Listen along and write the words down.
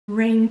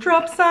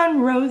Raindrops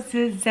on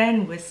roses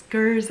and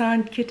whiskers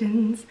on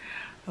kittens.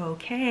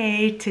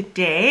 Okay,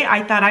 today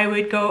I thought I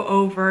would go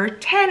over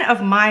 10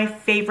 of my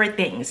favorite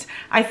things.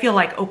 I feel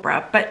like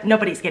Oprah, but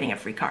nobody's getting a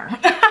free car.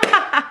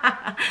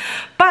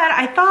 But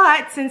I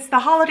thought since the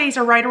holidays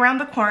are right around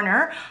the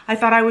corner, I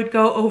thought I would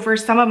go over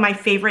some of my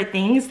favorite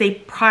things. They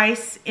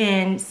price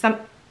in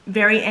some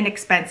very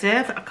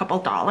inexpensive, a couple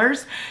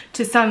dollars,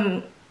 to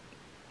some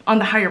on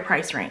the higher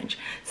price range.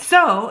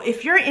 So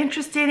if you're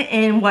interested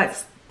in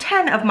what's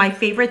 10 of my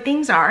favorite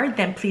things are,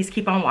 then please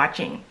keep on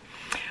watching.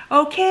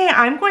 Okay,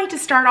 I'm going to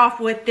start off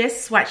with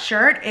this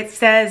sweatshirt. It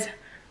says,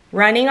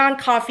 running on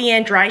coffee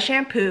and dry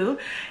shampoo.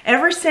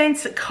 Ever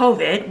since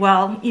COVID,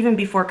 well, even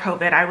before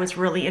COVID, I was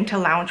really into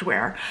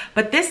loungewear.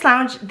 But this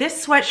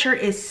sweatshirt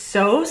is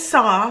so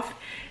soft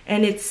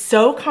and it's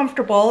so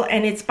comfortable,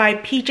 and it's by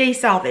PJ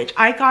Salvage.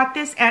 I got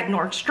this at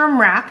Nordstrom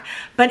Rack,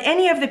 but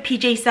any of the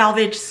PJ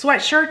Salvage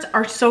sweatshirts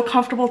are so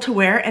comfortable to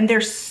wear, and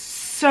they're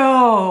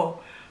so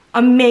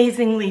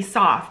amazingly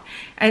soft.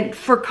 And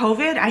for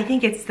COVID, I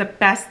think it's the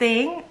best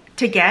thing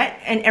to get,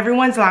 and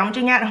everyone's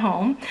lounging at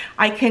home.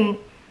 I can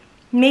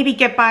maybe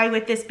get by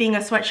with this being a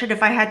sweatshirt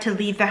if I had to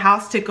leave the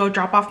house to go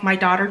drop off my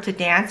daughter to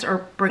dance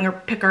or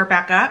pick her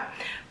back up.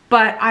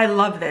 But I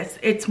love this.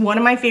 It's one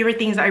of my favorite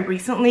things. I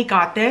recently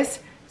got this,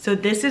 so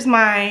this is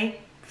my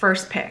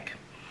first pick.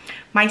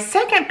 My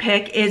second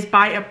pick is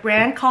by a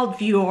brand called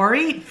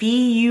Vuori,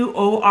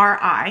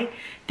 V-U-O-R-I.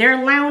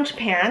 They're lounge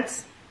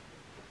pants.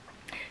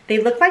 They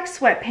look like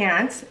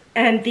sweatpants,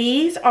 and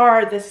these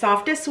are the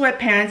softest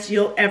sweatpants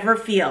you'll ever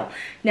feel.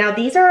 Now,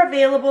 these are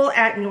available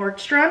at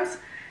Nordstrom's.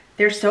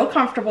 They're so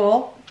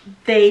comfortable.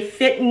 They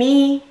fit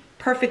me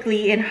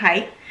perfectly in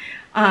height.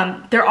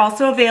 They're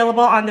also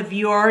available on the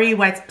Vuori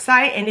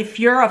website, and if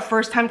you're a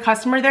first-time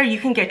customer there, you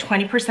can get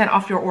 20%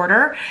 off your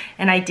order,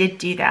 and I did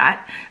do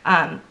that.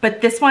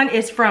 But this one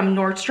is from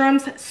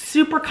Nordstrom's.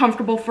 Super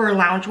comfortable for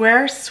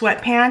loungewear,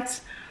 sweatpants.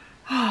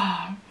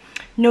 Oh,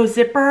 no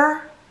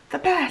zipper, the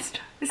best.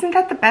 Isn't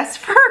that the best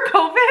for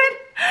COVID?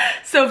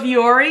 So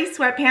Vuori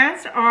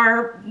sweatpants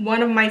are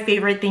one of my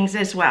favorite things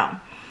as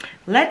well.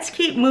 Let's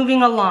keep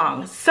moving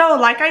along. So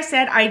like I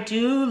said, I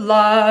do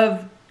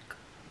love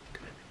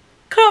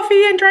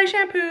coffee and dry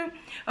shampoo.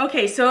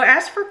 Okay, so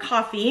as for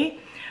coffee,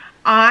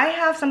 I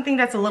have something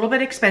that's a little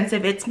bit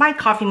expensive. It's my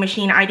coffee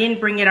machine. I didn't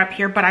bring it up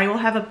here, but I will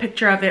have a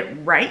picture of it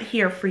right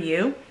here for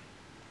you.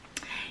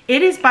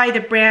 It is by the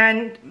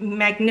brand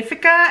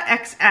Magnifica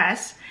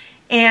XS.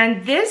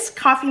 And this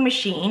coffee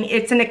machine,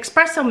 it's an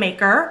espresso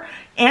maker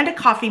and a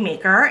coffee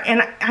maker.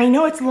 And I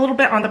know it's a little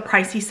bit on the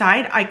pricey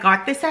side. I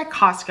got this at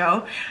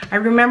Costco. I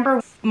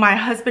remember my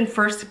husband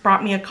first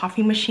brought me a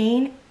coffee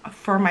machine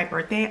for my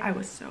birthday. I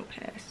was so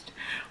pissed.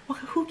 Well,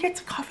 who gets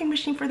a coffee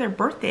machine for their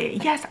birthday?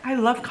 Yes, I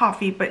love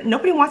coffee, but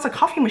nobody wants a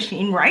coffee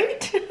machine,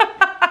 right?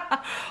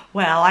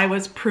 Well, I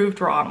was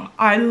proved wrong.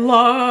 I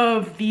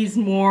love these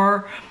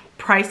more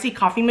pricey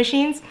coffee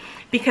machines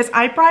because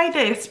I buy the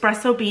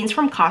espresso beans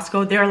from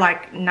Costco. They're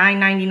like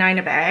 $9.99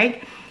 a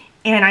bag,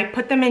 and I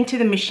put them into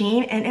the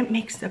machine, and it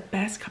makes the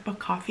best cup of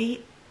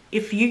coffee.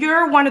 If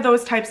you're one of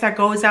those types that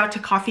goes out to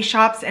coffee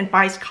shops and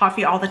buys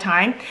coffee all the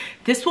time,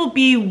 this will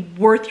be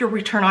worth your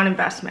return on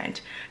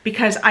investment,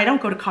 because I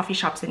don't go to coffee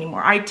shops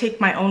anymore. I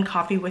take my own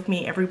coffee with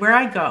me everywhere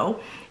I go,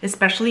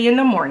 especially in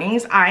the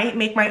mornings. I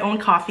make my own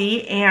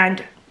coffee,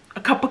 and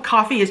a cup of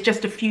coffee is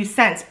just a few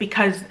cents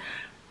because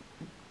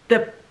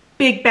the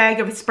big bag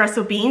of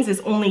espresso beans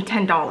is only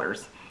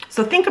 $10.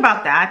 So think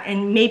about that,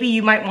 and maybe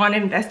you might want to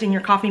invest in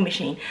your coffee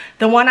machine.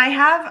 The one I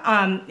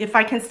have, if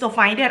I can still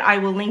find it, I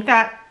will link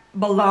that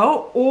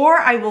below, or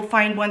I will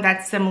find one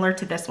that's similar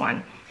to this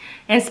one.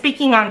 And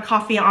speaking on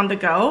coffee on the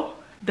go,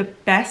 the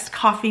best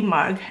coffee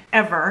mug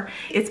ever.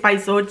 It's by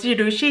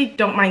Zojirushi.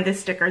 Don't mind this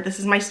sticker. This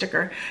is my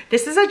sticker.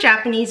 This is a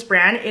Japanese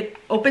brand. It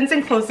opens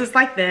and closes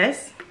like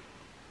this,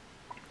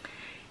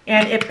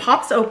 and it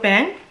pops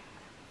open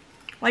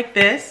like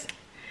this.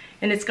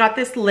 And it's got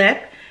this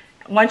lip.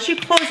 Once you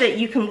close it,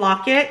 you can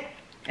lock it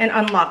and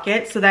unlock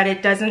it so that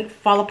it doesn't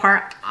fall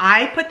apart.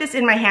 I put this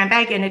in my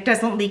handbag and it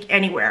doesn't leak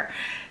anywhere.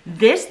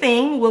 This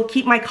thing will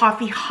keep my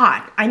coffee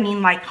hot. I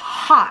mean, like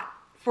hot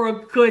for a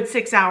good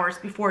 6 hours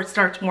before it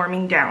starts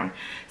warming down.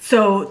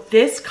 So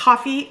this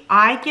coffee,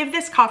 I give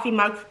this coffee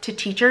mug to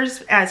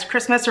teachers as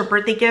Christmas or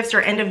birthday gifts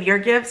or end of year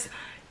gifts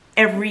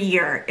every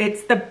year.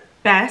 It's the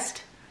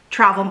best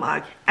travel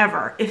mug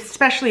ever,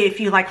 especially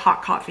if you like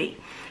hot coffee.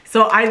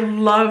 So I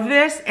love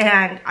this,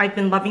 and I've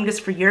been loving this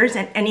for years,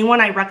 and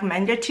anyone I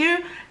recommend it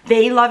to,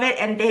 they love it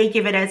and they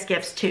give it as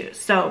gifts too.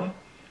 So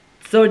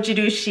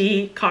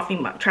Zojirushi coffee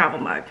mug, travel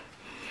mug.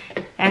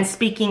 And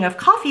speaking of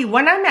coffee,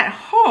 when I'm at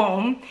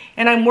home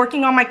and I'm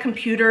working on my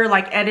computer,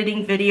 like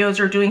editing videos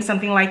or doing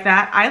something like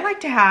that, I like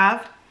to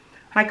have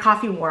my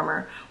coffee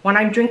warmer. When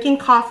I'm drinking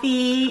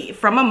coffee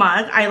from a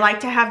mug, I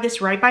like to have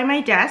this right by my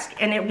desk,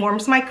 and it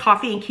warms my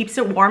coffee and keeps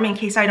it warm in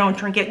case I don't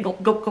drink it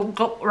gulp, gulp, gulp,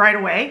 gulp right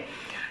away.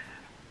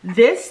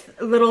 This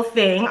little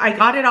thing, I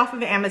got it off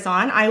of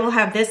Amazon. I will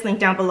have this link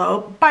down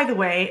below. By the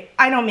way,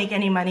 I don't make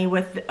any money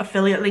with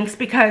affiliate links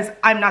because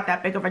I'm not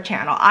that big of a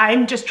channel.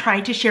 I'm just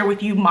trying to share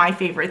with you my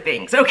favorite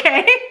things,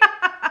 okay?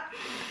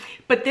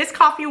 But this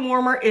coffee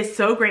warmer is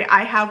so great.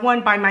 I have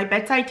one by my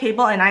bedside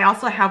table, and I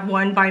also have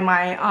one by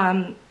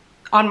my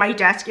on my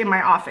desk in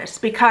my office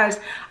because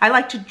I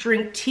like to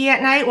drink tea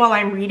at night while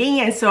I'm reading,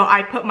 and so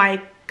I put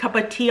my cup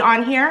of tea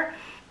on here,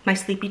 my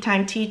sleepy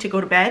time tea to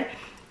go to bed.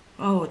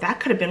 Oh, that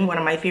could have been one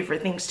of my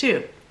favorite things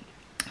too.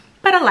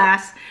 But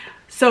alas,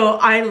 so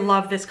I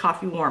love this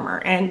coffee warmer,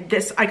 and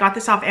this, I got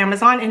this off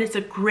Amazon, and it's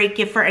a great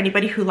gift for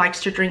anybody who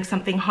likes to drink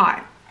something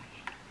hot.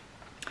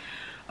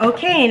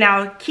 Okay,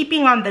 now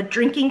keeping on the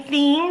drinking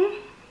theme,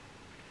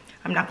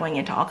 I'm not going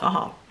into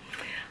alcohol.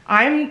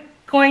 I'm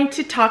going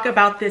to talk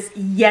about this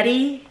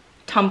Yeti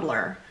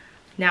tumbler.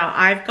 Now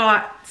I've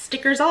got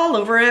stickers all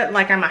over it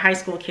like I'm a high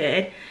school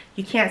kid.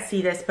 You can't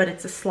see this, but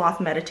it's a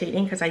sloth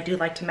meditating because I do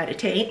like to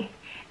meditate.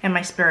 And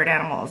my spirit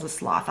animal is a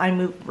sloth. I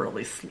move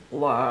really slow.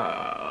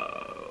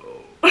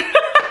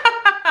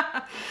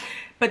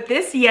 But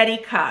this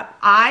Yeti cup,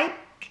 I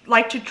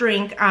like to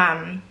drink,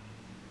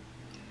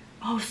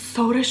 oh,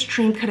 Soda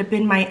Stream could have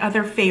been my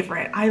other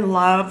favorite. I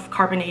love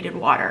carbonated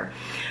water,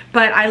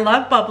 but I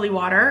love bubbly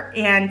water.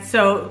 And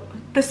so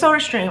the Soda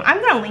Stream, I'm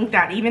gonna link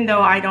that even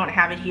though I don't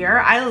have it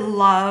here. I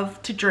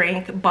love to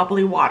drink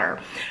bubbly water,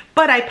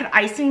 but I put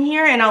ice in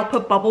here and I'll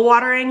put bubble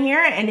water in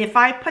here. And if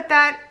I put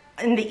that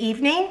in the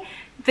evening,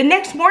 the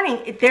next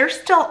morning, there's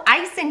still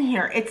ice in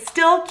here. It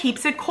still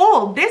keeps it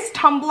cold. This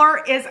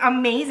tumbler is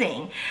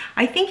amazing.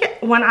 I think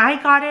when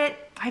I got it,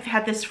 I've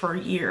had this for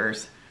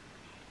years.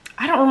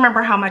 I don't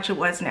remember how much it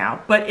was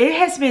now, but it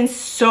has been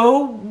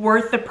so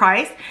worth the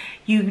price.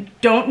 You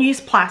don't use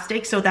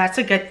plastic, so that's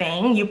a good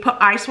thing. You put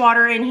ice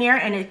water in here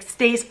and it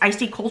stays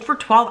icy cold for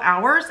 12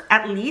 hours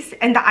at least,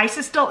 and the ice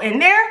is still in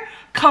there?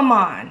 Come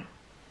on.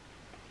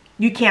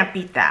 You can't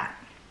beat that.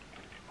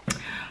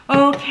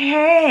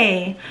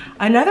 Okay,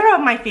 another of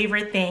my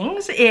favorite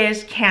things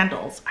is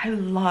candles. I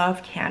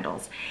love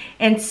candles.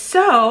 And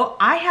so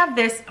I have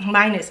this,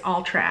 mine is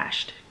all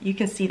trashed. You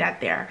can see that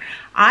there.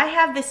 I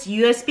have this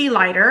USB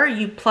lighter.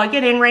 You plug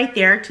it in right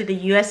there to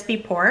the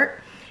USB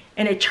port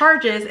and it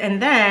charges, and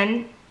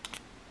then,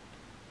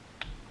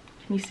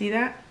 can you see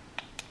that?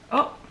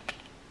 Oh,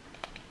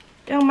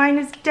 mine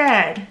is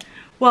dead.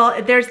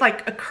 Well, there's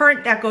like a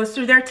current that goes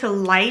through there to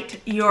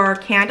light your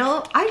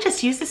candle. I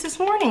just used this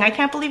morning. I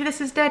can't believe this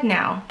is dead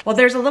now. Well,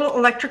 there's a little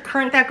electric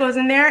current that goes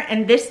in there,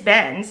 and this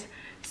bends.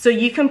 So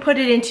you can put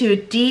it into a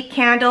deep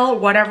candle,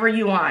 whatever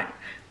you want.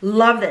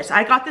 Love this.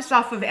 I got this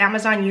off of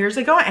Amazon years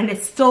ago, and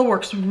it still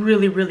works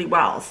really, really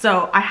well.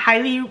 So I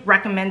highly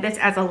recommend this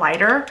as a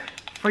lighter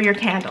for your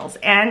candles.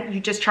 And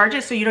you just charge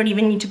it, so you don't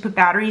even need to put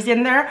batteries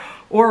in there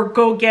or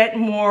go get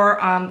more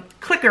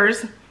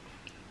clickers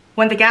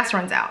when the gas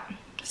runs out.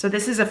 So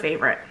this is a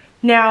favorite.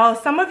 Now,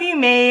 some of you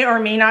may or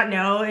may not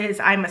know is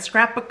I'm a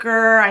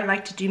scrapbooker. I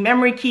like to do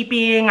memory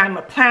keeping. I'm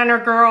a planner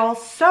girl.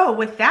 So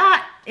with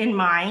that in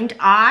mind,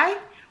 I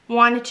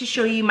wanted to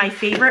show you my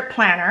favorite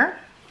planner.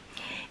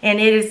 And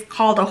it is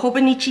called a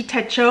Hobonichi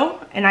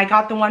Techo, and I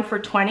got the one for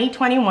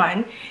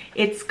 2021.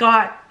 It's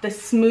got the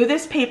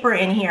smoothest paper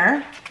in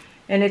here,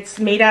 and it's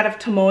made out of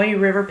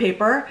Tomoe River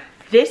paper.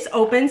 This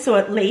opens so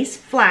it lays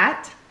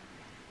flat,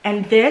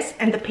 and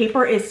the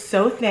paper is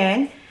so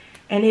thin,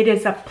 and it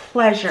is a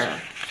pleasure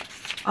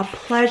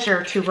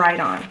to write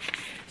on.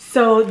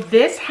 So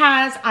this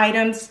has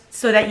items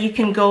so that you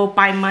can go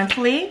by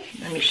monthly.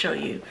 Let me show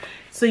you.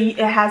 So it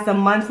has a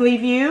monthly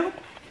view.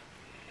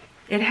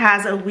 It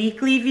has a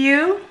weekly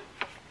view,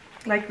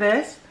 like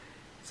this.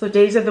 So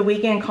days of the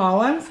week in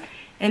columns.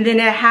 And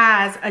then it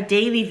has a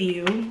daily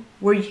view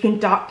where you can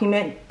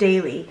document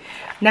daily.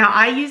 Now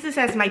I use this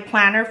as my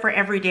planner for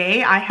every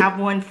day. I have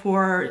one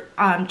for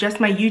just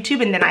my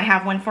YouTube, and then I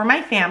have one for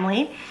my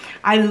family.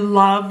 I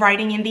love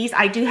writing in these.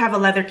 I do have a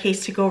leather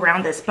case to go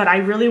around this, but I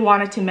really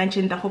wanted to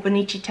mention the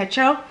Hobonichi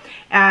Techo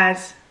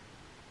as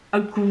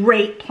a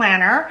great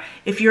planner.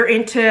 If you're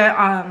into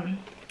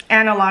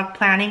analog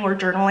planning or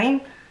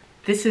journaling,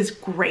 this is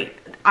great.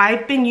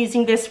 I've been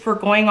using this for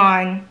going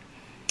on,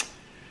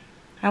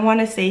 I want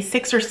to say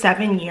 6 or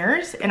 7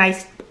 years, and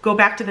I go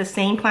back to the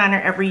same planner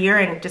every year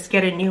and just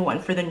get a new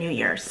one for the new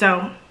year.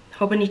 So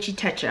Hobonichi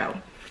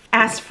Techo.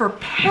 As for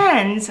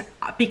pens,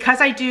 because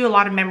I do a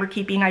lot of memory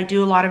keeping, I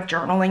do a lot of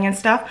journaling and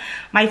stuff,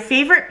 my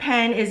favorite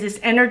pen is this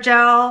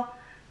Energel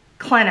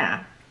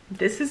Clena.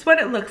 This is what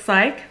it looks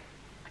like.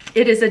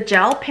 It is a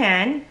gel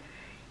pen,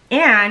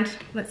 and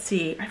let's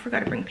see, I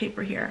forgot to bring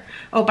paper here.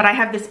 Oh, but I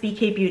have this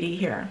BK Beauty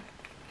here.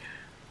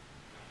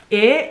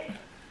 It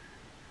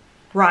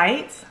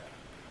writes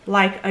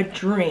like a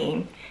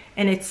dream,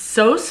 and it's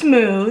so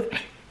smooth,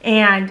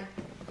 and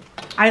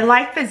I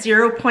like the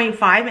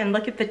 0.5, and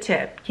look at the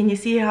tip. Can you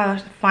see how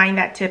fine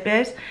that tip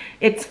is?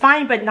 It's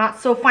fine, but not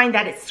so fine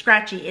that it's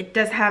scratchy. It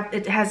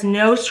has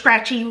no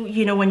scratchy,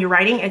 you know, when you're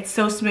writing. It's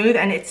so smooth,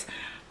 and it's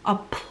a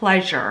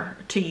pleasure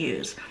to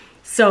use.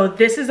 So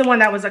this is the one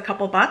that was a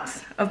couple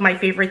bucks of my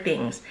favorite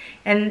things.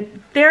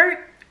 And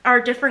they're are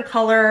different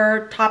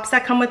color tops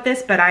that come with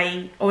this, but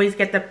I always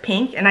get the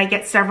pink, and I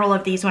get several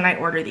of these when I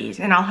order these,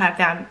 and I'll have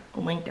them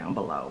linked down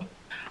below.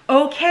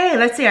 Okay,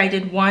 let's see, I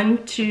did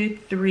 1, 2,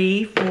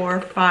 3,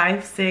 4,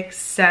 5, 6,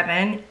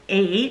 7,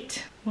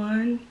 8.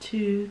 1,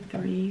 2,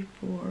 3,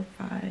 4,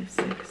 5,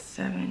 6,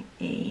 7,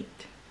 8,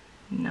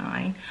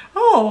 9.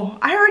 Oh,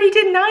 I already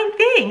did 9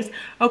 things.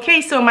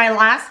 Okay, so my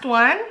last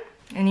one,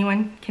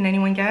 can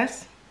anyone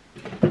guess?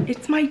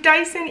 It's my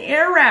Dyson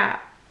Airwrap.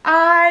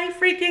 I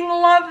freaking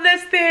love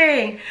this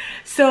thing.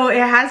 So it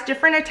has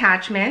different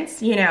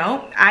attachments, you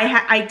know.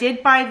 I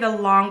did buy the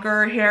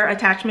longer hair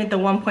attachment, the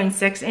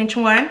 1.6 inch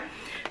one,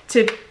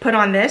 to put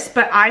on this,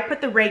 but I put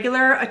the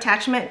regular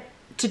attachment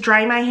to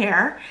dry my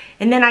hair,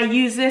 and then I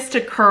use this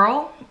to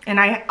curl, and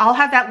I'll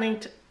have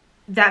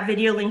that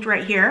video linked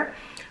right here.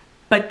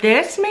 But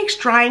this makes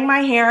drying my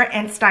hair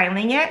and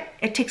styling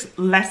it takes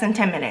less than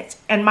 10 minutes.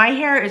 And my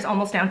hair is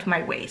almost down to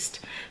my waist.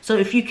 So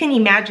if you can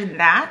imagine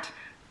that,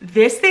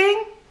 this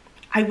thing,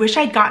 I wish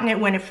I'd gotten it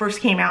when it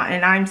first came out,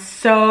 and I'm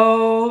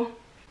so,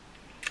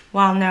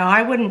 well, no,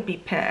 I wouldn't be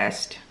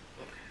pissed.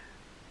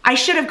 I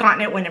should have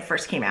gotten it when it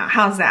first came out.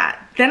 How's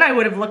that? Then I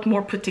would have looked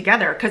more put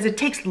together, because it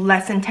takes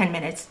less than 10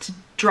 minutes to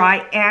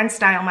dry and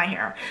style my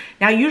hair.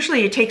 Now,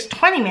 usually it takes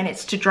 20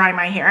 minutes to dry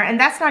my hair, and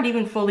that's not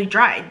even fully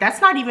dried. That's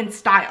not even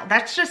style.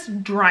 That's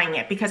just drying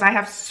it, because I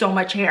have so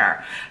much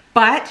hair.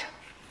 But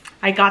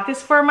I got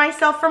this for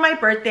myself for my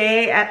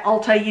birthday at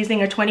Ulta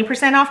using a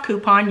 20% off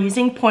coupon,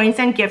 using points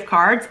and gift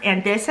cards,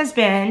 and this has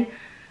been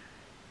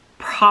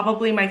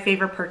probably my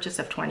favorite purchase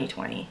of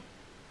 2020.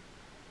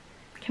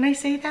 Can I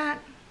say that?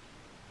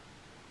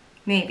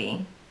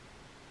 Maybe.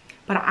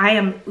 But I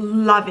am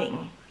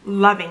loving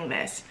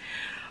this.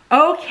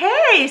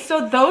 Okay,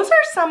 so those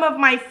are some of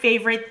my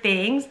favorite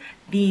things.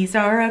 These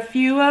are a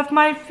few of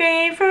my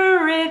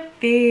favorite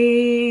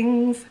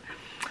things.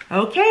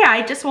 Okay,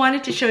 I just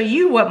wanted to show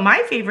you what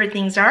my favorite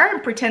things are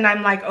and pretend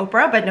I'm like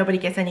Oprah, but nobody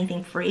gets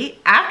anything free.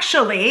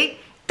 Actually,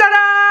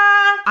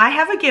 ta-da! I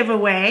have a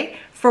giveaway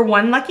for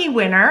one lucky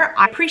winner.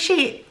 I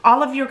appreciate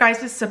all of your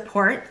guys'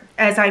 support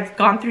as I've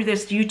gone through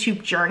this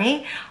YouTube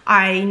journey.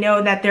 I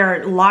know that there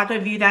are a lot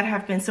of you that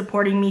have been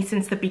supporting me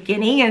since the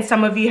beginning, and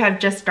some of you have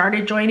just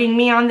started joining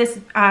me on this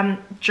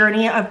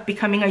journey of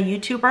becoming a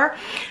YouTuber.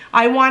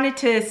 I wanted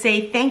to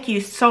say thank you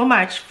so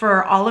much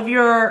for all of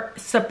your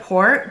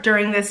support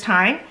during this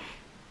time.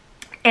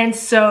 And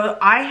so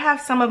I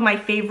have some of my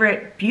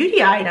favorite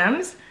beauty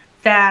items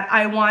that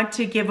I want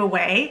to give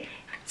away.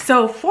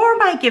 So for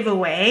my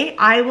giveaway,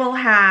 I will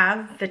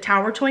have the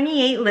Tower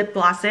 28 lip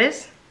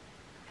glosses,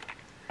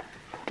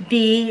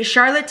 the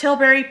Charlotte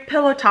Tilbury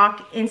Pillow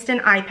Talk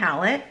Instant Eye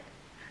Palette,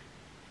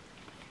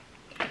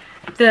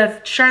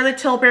 the Charlotte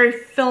Tilbury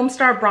Film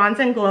Star Bronze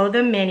and Glow,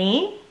 the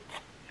mini,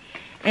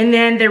 and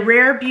then the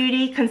Rare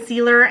Beauty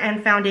Concealer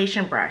and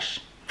Foundation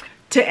Brush.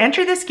 To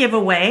enter this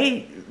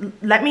giveaway,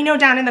 let me know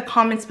down in the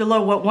comments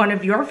below what one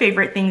of your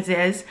favorite things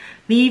is.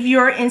 Leave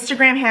your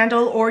Instagram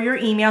handle or your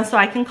email so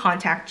I can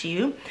contact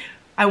you.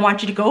 I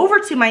want you to go over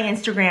to my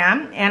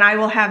Instagram, and I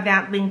will have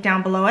that link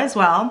down below as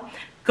well.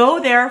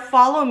 Go there,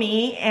 follow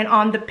me, and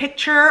on the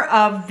picture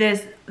of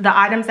the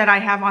items that I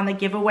have on the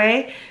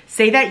giveaway,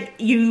 say that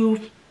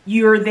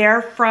you're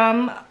there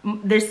from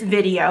this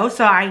video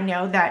so I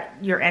know that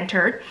you're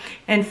entered,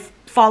 and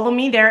follow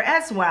me there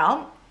as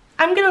well.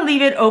 I'm gonna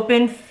leave it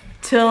open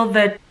till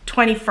the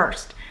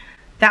 21st.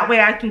 That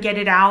way I can get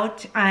it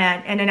out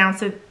and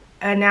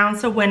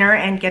announce a winner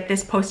and get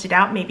this posted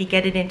out, maybe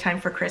get it in time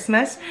for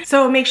Christmas.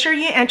 So make sure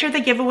you enter the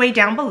giveaway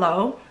down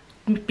below.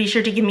 Be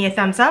sure to give me a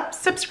thumbs up,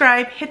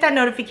 subscribe, hit that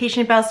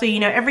notification bell so you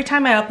know every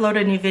time I upload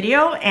a new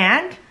video,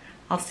 and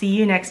I'll see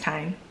you next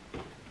time.